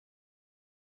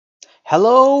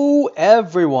Hello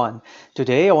everyone!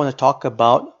 Today I want to talk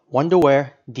about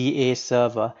Wonderware DA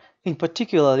Server, in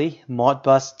particularly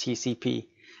Modbus TCP.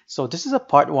 So this is a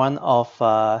part one of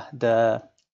the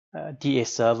DA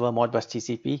Server Modbus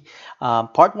TCP.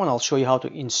 Part one, I'll show you how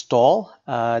to install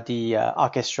the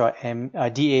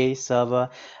ArchestrA DA Server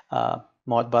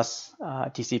Modbus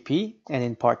TCP, and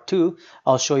in part two,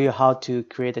 I'll show you how to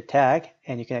create a tag,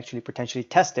 and you can actually potentially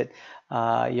test it,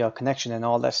 your connection and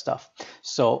all that stuff.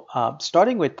 So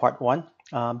starting with part one,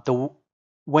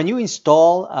 when you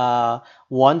install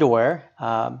Wonderware,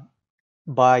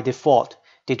 by default,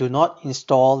 they do not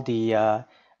install the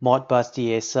Modbus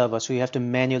DA server, so you have to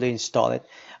manually install it.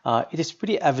 It is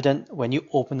pretty evident when you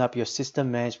open up your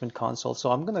system management console. So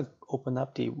I'm going to open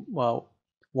up the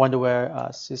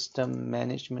Wonderware system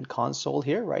management console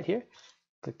here, right here.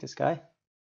 Click this guy.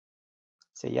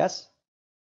 Say yes.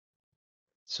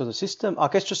 So the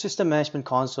ArchestrA system management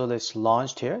console is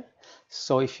launched here.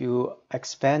 So if you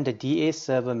expand the DA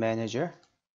server manager,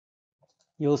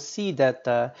 you'll see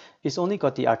that it's only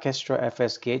got the ArchestrA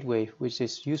FS gateway, which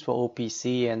is used for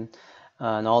OPC and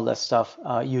all that stuff.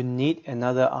 You need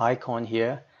another icon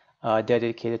here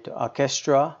dedicated to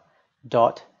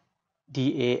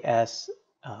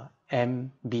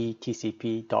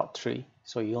ArchestrA.DASMBTCP.3.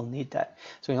 So you'll need that.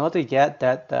 So in order to get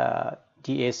that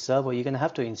DA server, you're going to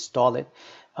have to install it.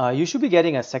 You should be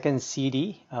getting a second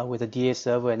CD with a DA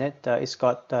server in it. It's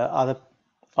got other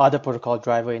protocol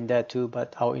driver in there too,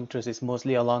 but our interest is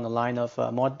mostly along the line of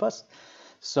Modbus.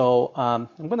 So I'm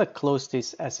going to close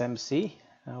this SMC,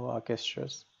 our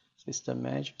ArchestrA system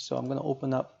manager. So I'm going to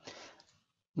open up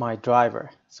my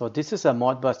driver. So this is a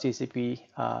Modbus TCP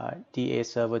DA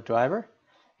server driver.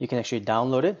 You can actually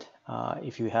download it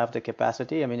if you have the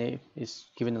capacity. I mean, it's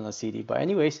given on a CD, but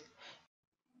anyways,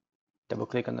 double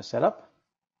click on the setup.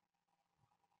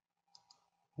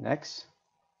 Next.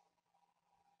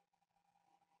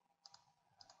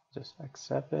 Just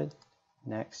accept it.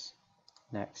 Next.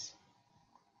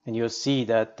 And you'll see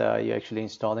that you're actually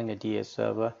installing the DA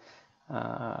server.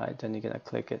 Then you're going to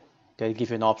click it. They'll give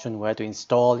you an option where to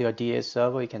install your DA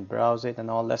server. You can browse it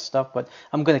and all that stuff, but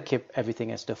I'm going to keep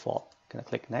everything as default. I'm going to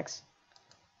click next.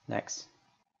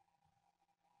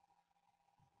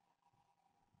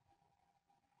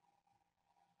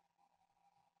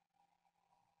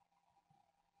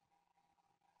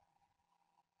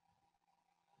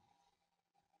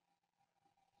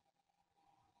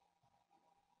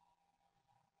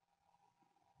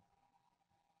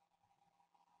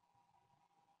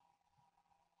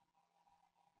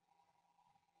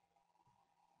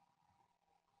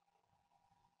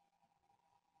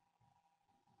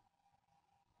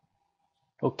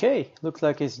 Okay, looks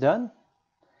like it's done.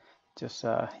 Just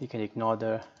you can ignore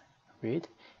the read,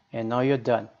 and now you're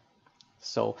done.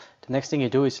 So the next thing you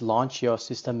do is launch your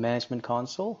system management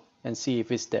console and see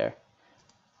if it's there.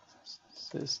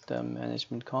 System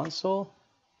management console.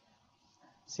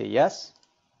 Say yes.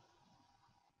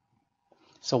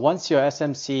 So once your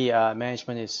SMC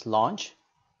management is launched,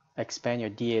 expand your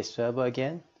DA server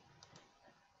again,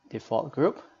 default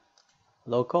group,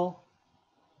 local,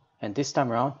 and this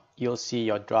time around you'll see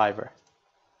your driver.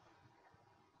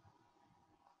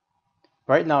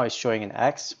 Right now it's showing an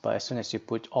X, but as soon as you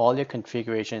put all your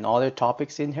configuration and all your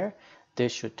topics in here,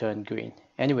 this should turn green.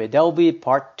 Anyway, that will be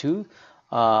part two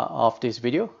of this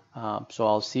video. So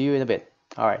I'll see you in a bit.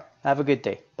 All right, have a good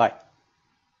day. Bye.